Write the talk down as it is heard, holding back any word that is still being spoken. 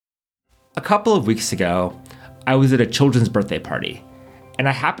A couple of weeks ago, I was at a children's birthday party, and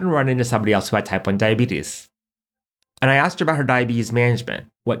I happened to run into somebody else who had type 1 diabetes. And I asked her about her diabetes management,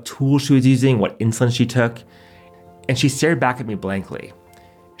 what tools she was using, what insulin she took, and she stared back at me blankly.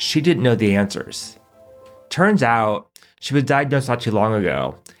 She didn't know the answers. Turns out, she was diagnosed not too long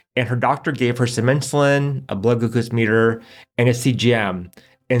ago, and her doctor gave her some insulin, a blood glucose meter, and a CGM,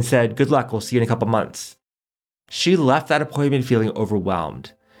 and said, "Good luck, we'll see you in a couple months." She left that appointment feeling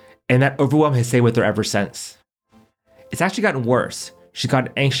overwhelmed, and that overwhelm has stayed with her ever since. It's actually gotten worse. She's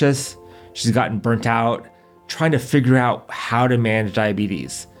gotten anxious, she's gotten burnt out, trying to figure out how to manage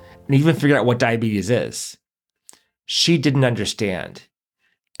diabetes, and even figure out what diabetes is. She didn't understand.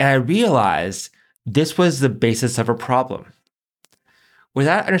 And I realized this was the basis of her problem.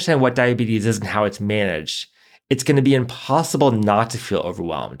 Without understanding what diabetes is and how it's managed, it's going to be impossible not to feel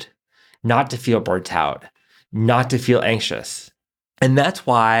overwhelmed, not to feel burnt out, not to feel anxious. And that's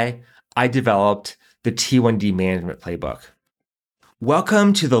why I developed the T1D Management Playbook.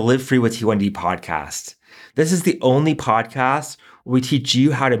 Welcome to the Live Free with T1D podcast. This is the only podcast where we teach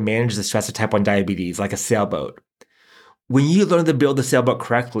you how to manage the stress of type 1 diabetes like a sailboat. When you learn to build the sailboat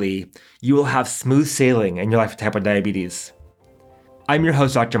correctly, you will have smooth sailing in your life with type 1 diabetes. I'm your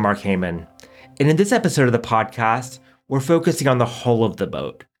host, Dr. Mark Heyman, and in this episode of the podcast, we're focusing on the hull of the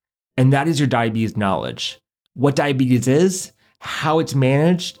boat, and that is your diabetes knowledge. What diabetes is, how it's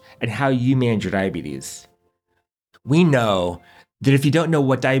managed, and how you manage your diabetes. We know that if you don't know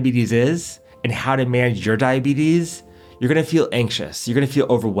what diabetes is and how to manage your diabetes, you're going to feel anxious, you're going to feel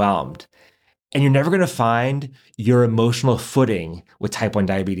overwhelmed, and you're never going to find your emotional footing with type 1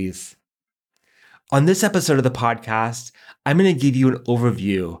 diabetes. On this episode of the podcast, I'm going to give you an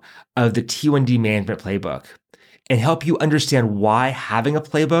overview of the T1D Management Playbook and help you understand why having a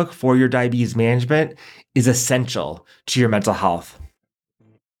playbook for your diabetes management is essential to your mental health.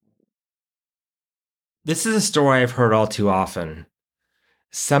 This is a story I've heard all too often.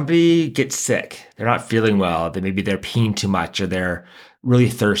 Somebody gets sick, they're not feeling well, maybe they're peeing too much, or they're really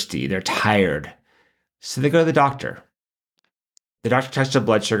thirsty, they're tired. So they go to the doctor. The doctor checks their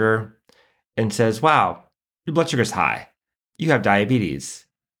blood sugar and says, "Wow, your blood sugar's high. You have diabetes."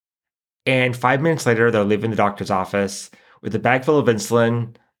 And 5 minutes later, they're leaving the doctor's office with a bag full of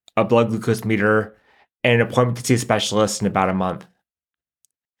insulin, a blood glucose meter, and an appointment to see a specialist in about a month.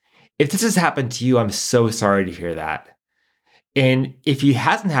 If this has happened to you, I'm so sorry to hear that. And if it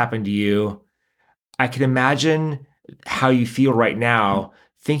hasn't happened to you, I can imagine how you feel right now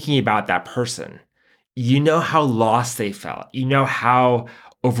thinking about that person. You know how lost they felt. You know how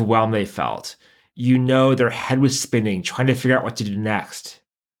overwhelmed they felt. You know their head was spinning, trying to figure out what to do next.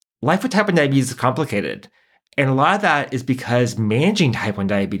 Life with type 1 diabetes is complicated. And a lot of that is because managing type 1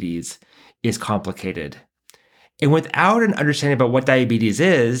 diabetes is complicated. And without an understanding about what diabetes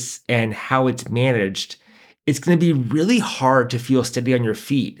is and how it's managed, it's going to be really hard to feel steady on your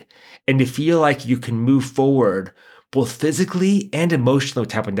feet and to feel like you can move forward both physically and emotionally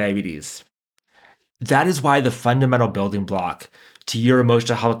with type 1 diabetes. That is why the fundamental building block to your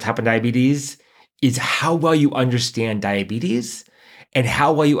emotional health with type 1 diabetes is how well you understand diabetes and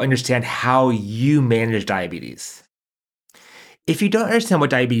how well you understand how you manage diabetes. If you don't understand what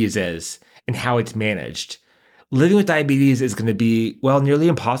diabetes is and how it's managed, living with diabetes is going to be, nearly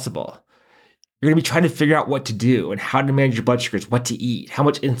impossible. You're going to be trying to figure out what to do and how to manage your blood sugars, what to eat, how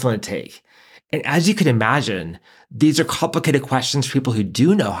much insulin to take. And as you can imagine, these are complicated questions for people who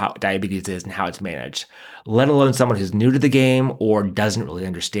do know how diabetes is and how it's managed, let alone someone who's new to the game or doesn't really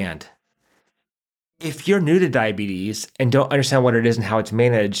understand. If you're new to diabetes and don't understand what it is and how it's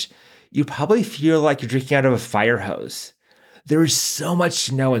managed, you probably feel like you're drinking out of a fire hose. There is so much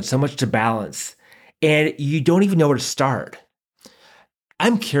to know and so much to balance, and you don't even know where to start.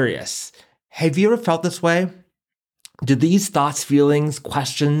 I'm curious, have you ever felt this way? Do these thoughts, feelings,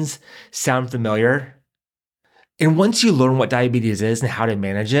 questions sound familiar? And once you learn what diabetes is and how to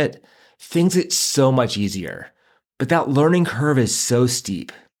manage it, things get so much easier. But that learning curve is so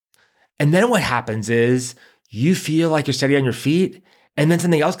steep. And then what happens is you feel like you're steady on your feet, and then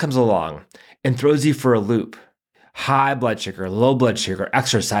something else comes along and throws you for a loop. High blood sugar, low blood sugar,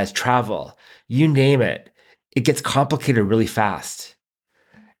 exercise, travel, you name it. It gets complicated really fast.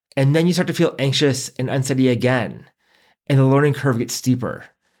 And then you start to feel anxious and unsteady again, and the learning curve gets steeper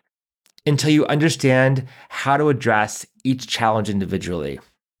until you understand how to address each challenge individually.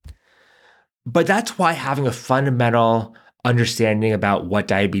 But that's why having a fundamental understanding about what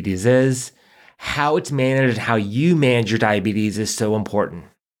diabetes is, how it's managed, and how you manage your diabetes is so important.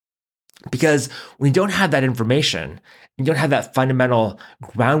 Because when you don't have that information, you don't have that fundamental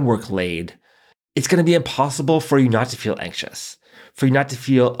groundwork laid, it's going to be impossible for you not to feel anxious, for you not to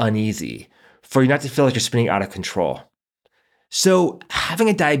feel uneasy, for you not to feel like you're spinning out of control. So having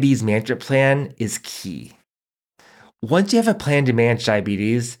a diabetes management plan is key. Once you have a plan to manage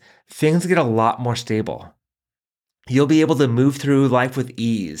diabetes, things get a lot more stable. You'll be able to move through life with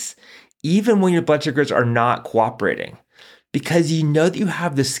ease, even when your blood sugars are not cooperating, because you know that you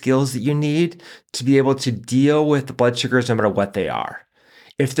have the skills that you need to be able to deal with the blood sugars no matter what they are.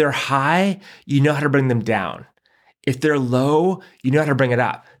 If they're high, you know how to bring them down. If they're low, you know how to bring it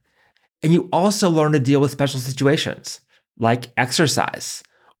up. And you also learn to deal with special situations like exercise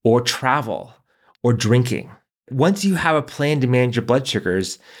or travel or drinking. Once you have a plan to manage your blood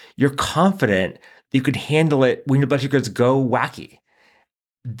sugars, you're confident that you can handle it when your blood sugars go wacky.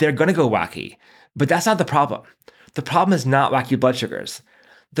 They're going to go wacky, but that's not the problem. The problem is not wacky blood sugars.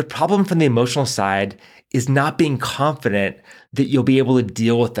 The problem from the emotional side is not being confident that you'll be able to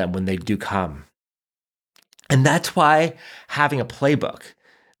deal with them when they do come. And that's why having a playbook,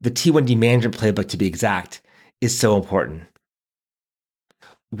 the T1D management playbook to be exact, is so important.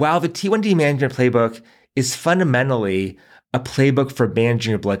 While the T1D management playbook is fundamentally a playbook for managing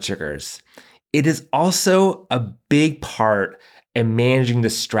your blood sugars, it is also a big part in managing the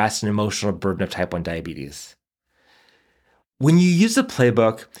stress and emotional burden of type 1 diabetes. When you use the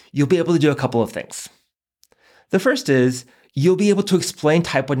playbook, you'll be able to do a couple of things. The first is you'll be able to explain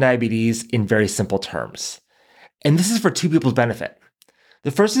type 1 diabetes in very simple terms. And this is for two people's benefit.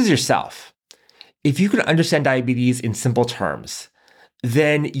 The first is yourself. If you can understand diabetes in simple terms,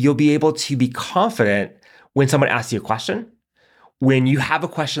 then you'll be able to be confident when someone asks you a question, when you have a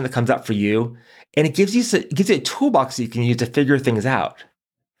question that comes up for you, and it gives you a toolbox that you can use to figure things out.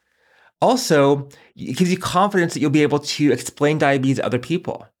 Also, it gives you confidence that you'll be able to explain diabetes to other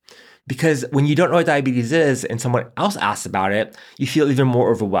people. Because when you don't know what diabetes is and someone else asks about it, you feel even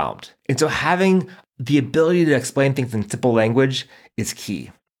more overwhelmed. And so having the ability to explain things in simple language is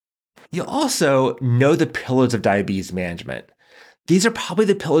key. You'll also know the pillars of diabetes management. These are probably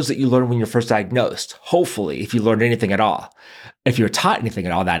the pillars that you learn when you're first diagnosed, hopefully, if you learned anything at all. If you're taught anything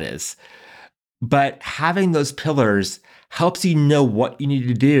at all, that is. But having those pillars helps you know what you need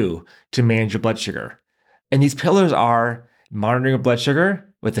to do to manage your blood sugar. And these pillars are monitoring your blood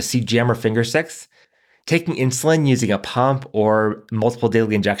sugar with a CGM or finger sticks, taking insulin using a pump or multiple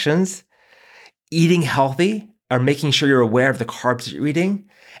daily injections, eating healthy or making sure you're aware of the carbs that you're eating,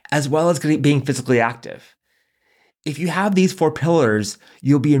 as well as being physically active. If you have these four pillars,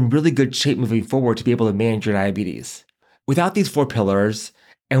 you'll be in really good shape moving forward to be able to manage your diabetes. Without these four pillars,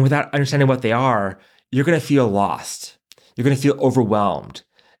 and without understanding what they are, you're going to feel lost. You're going to feel overwhelmed,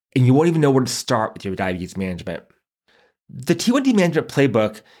 and you won't even know where to start with your diabetes management. The T1D management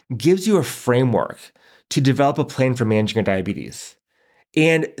playbook gives you a framework to develop a plan for managing your diabetes.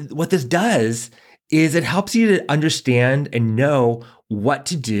 And what this does is it helps you to understand and know what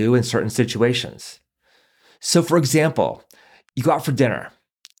to do in certain situations. So for example, you go out for dinner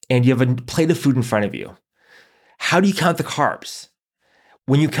and you have a plate of food in front of you. How do you count the carbs?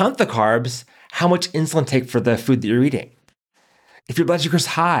 When you count the carbs, how much insulin take for the food that you're eating? If your blood sugar is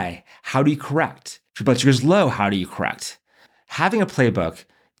high, how do you correct? If your blood sugar is low, how do you correct? Having a playbook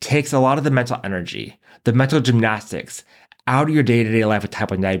takes a lot of the mental energy, the mental gymnastics out of your day-to-day life with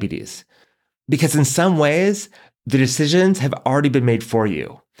type 1 diabetes. Because in some ways, the decisions have already been made for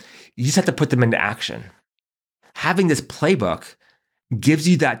you. You just have to put them into action. Having this playbook gives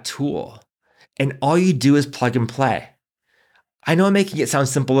you that tool, and all you do is plug and play. I know I'm making it sound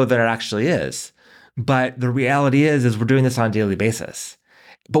simpler than it actually is, but the reality is we're doing this on a daily basis.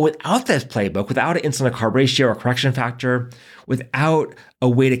 But without this playbook, without an insulin to carb ratio or correction factor, without a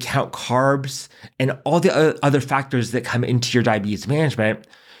way to count carbs and all the other factors that come into your diabetes management,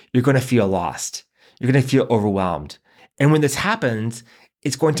 you're going to feel lost. You're going to feel overwhelmed. And when this happens,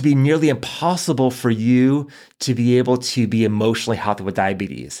 it's going to be nearly impossible for you to be able to be emotionally healthy with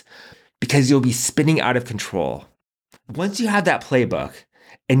diabetes because you'll be spinning out of control. Once you have that playbook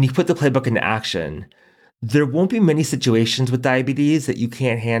and you put the playbook into action, there won't be many situations with diabetes that you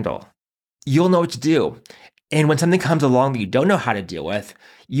can't handle. You'll know what to do. And when something comes along that you don't know how to deal with,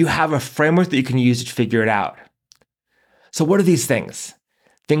 you have a framework that you can use to figure it out. So what are these things?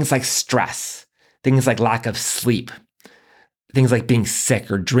 Things like stress, things like lack of sleep, things like being sick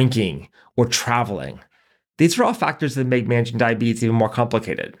or drinking or traveling. These are all factors that make managing diabetes even more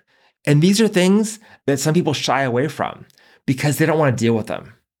complicated. And these are things that some people shy away from because they don't want to deal with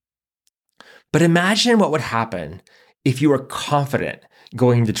them. But imagine what would happen if you were confident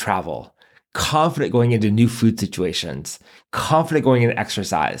going into travel, confident going into new food situations, confident going into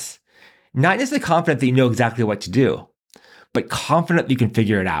exercise. Not necessarily confident that you know exactly what to do, but confident that you can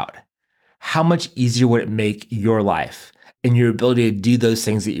figure it out. How much easier would it make your life and your ability to do those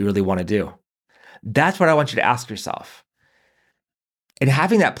things that you really want to do. That's what I want you to ask yourself. And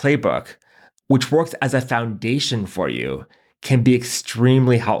having that playbook, which works as a foundation for you, can be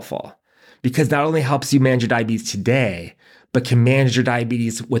extremely helpful because not only helps you manage your diabetes today, but can manage your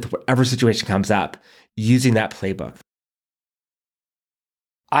diabetes with whatever situation comes up using that playbook.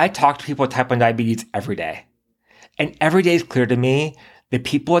 I talk to people with type 1 diabetes every day. And every day is clear to me that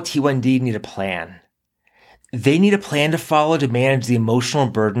people with T1D need a plan. They need a plan to follow to manage the emotional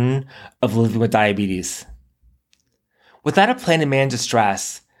burden of living with diabetes. Without a plan to manage the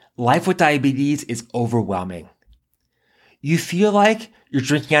stress, life with diabetes is overwhelming. You feel like you're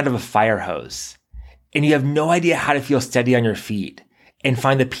drinking out of a fire hose, and you have no idea how to feel steady on your feet and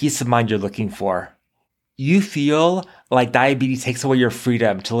find the peace of mind you're looking for. You feel like diabetes takes away your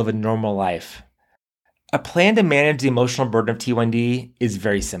freedom to live a normal life. A plan to manage the emotional burden of T1D is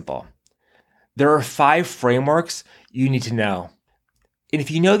very simple. There are 5 frameworks you need to know. And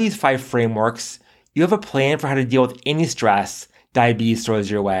if you know these 5 frameworks, you have a plan for how to deal with any stress diabetes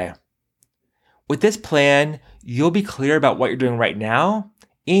throws your way. With this plan, you'll be clear about what you're doing right now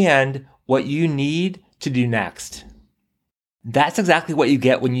and what you need to do next. That's exactly what you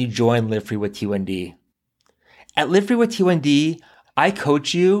get when you join Live Free with T1D. At Live Free with T1D, I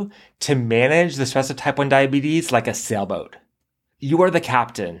coach you to manage the stress of type 1 diabetes like a sailboat. You are the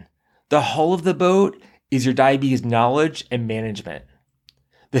captain. The hull of the boat is your diabetes knowledge and management.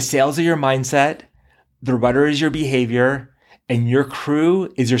 The sails are your mindset, the rudder is your behavior, and your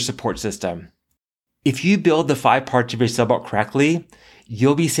crew is your support system. If you build the 5 parts of your sailboat correctly,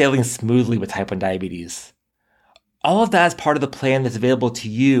 you'll be sailing smoothly with type 1 diabetes. All of that is part of the plan that's available to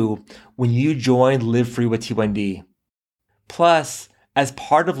you when you join Live Free with T1D. Plus, as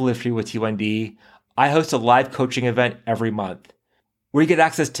part of Live Free with T1D, I host a live coaching event every month where you get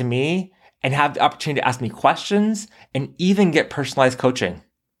access to me and have the opportunity to ask me questions and even get personalized coaching.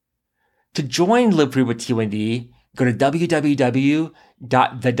 To join Live Free with T1D, go to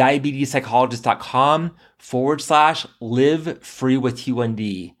www.thediabetespsychologist.com/live free with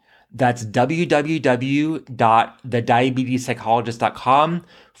T1D. That's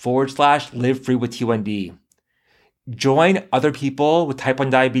www.thediabetespsychologist.com/live free with T1D. Join other people with type 1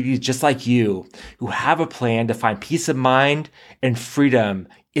 diabetes just like you who have a plan to find peace of mind and freedom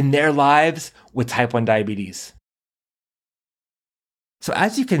in their lives with type 1 diabetes. So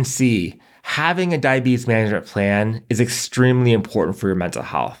as you can see, having a diabetes management plan is extremely important for your mental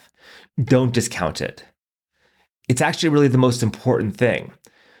health. Don't discount it. It's actually really the most important thing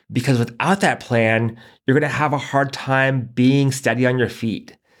because without that plan, you're going to have a hard time being steady on your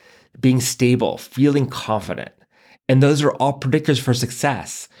feet, being stable, feeling confident. And those are all predictors for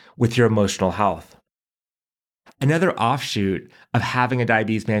success with your emotional health. Another offshoot of having a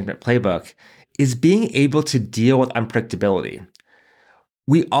diabetes management playbook is being able to deal with unpredictability.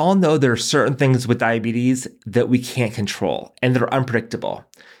 We all know there are certain things with diabetes that we can't control and that are unpredictable,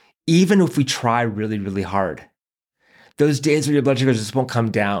 even if we try really, really hard. Those days where your blood sugar just won't come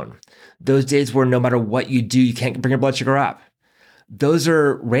down. Those days where no matter what you do, you can't bring your blood sugar up. Those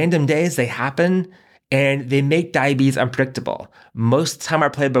are random days, they happen, and they make diabetes unpredictable. Most of the time our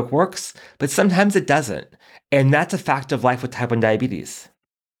playbook works, but sometimes it doesn't. And that's a fact of life with type 1 diabetes.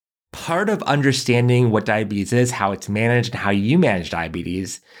 Part of understanding what diabetes is, how it's managed, and how you manage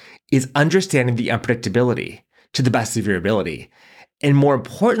diabetes is understanding the unpredictability to the best of your ability. And more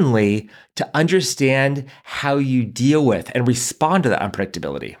importantly, to understand how you deal with and respond to that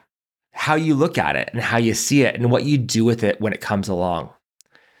unpredictability, how you look at it and how you see it and what you do with it when it comes along.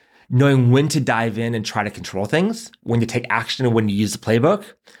 Knowing when to dive in and try to control things, when to take action and when to use the playbook,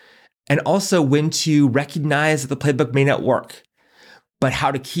 and also when to recognize that the playbook may not work, but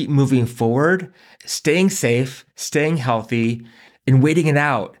how to keep moving forward, staying safe, staying healthy, and waiting it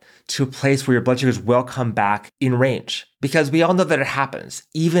out to a place where your blood sugars will come back in range. Because we all know that it happens,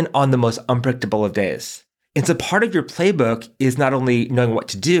 even on the most unpredictable of days. And so part of your playbook is not only knowing what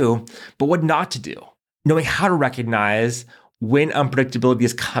to do, but what not to do. Knowing how to recognize when unpredictability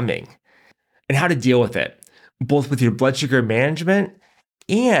is coming and how to deal with it, both with your blood sugar management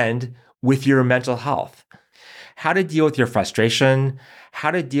and with your mental health. How to deal with your frustration,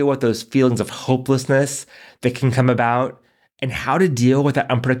 how to deal with those feelings of hopelessness that can come about, and how to deal with that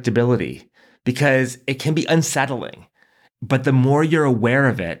unpredictability, because it can be unsettling. But the more you're aware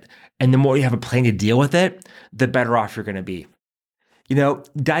of it and the more you have a plan to deal with it, the better off you're going to be. You know,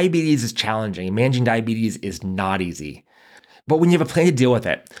 diabetes is challenging. Managing diabetes is not easy. But when you have a plan to deal with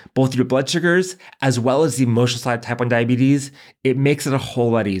it, both your blood sugars as well as the emotional side of type 1 diabetes, it makes it a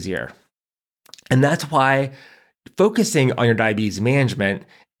whole lot easier. And that's why focusing on your diabetes management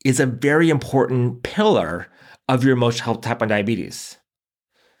is a very important pillar of your emotional health type 1 diabetes.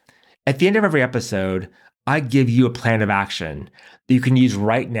 At the end of every episode, I give you a plan of action that you can use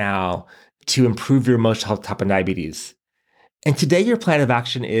right now to improve your emotional health type 1 diabetes. And today, your plan of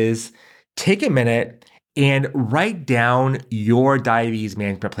action is take a minute and write down your diabetes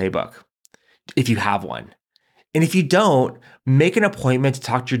management playbook, if you have one. And if you don't, make an appointment to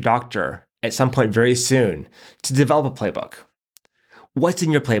talk to your doctor at some point very soon to develop a playbook. What's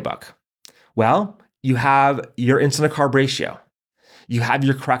in your playbook? Well, you have your insulin to carb ratio. You have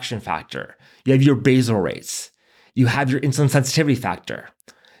your correction factor. You have your basal rates. You have your insulin sensitivity factor.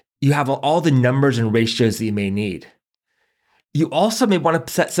 You have all the numbers and ratios that you may need. You also may want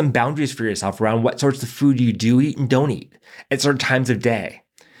to set some boundaries for yourself around what sorts of food you do eat and don't eat at certain times of day.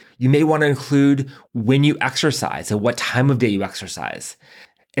 You may want to include when you exercise and what time of day you exercise,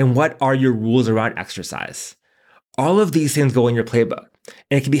 and what are your rules around exercise. All of these things go in your playbook,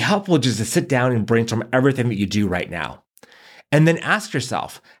 and it can be helpful just to sit down and brainstorm everything that you do right now. And then ask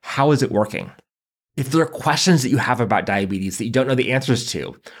yourself, how is it working? If there are questions that you have about diabetes that you don't know the answers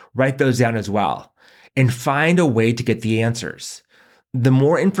to, write those down as well, and find a way to get the answers. The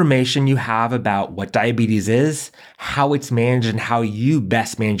more information you have about what diabetes is, how it's managed, and how you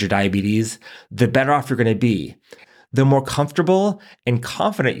best manage your diabetes, the better off you're going to be. The more comfortable and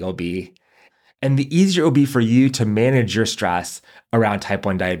confident you'll be, and the easier it will be for you to manage your stress around type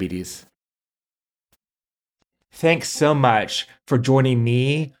 1 diabetes. Thanks so much for joining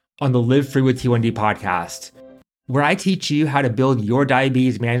me on the Live Free with T1D podcast, where I teach you how to build your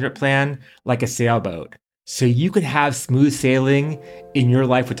diabetes management plan like a sailboat, so you could have smooth sailing in your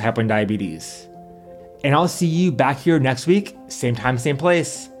life with type 1 diabetes. And I'll see you back here next week, same time, same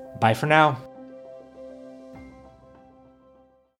place. Bye for now.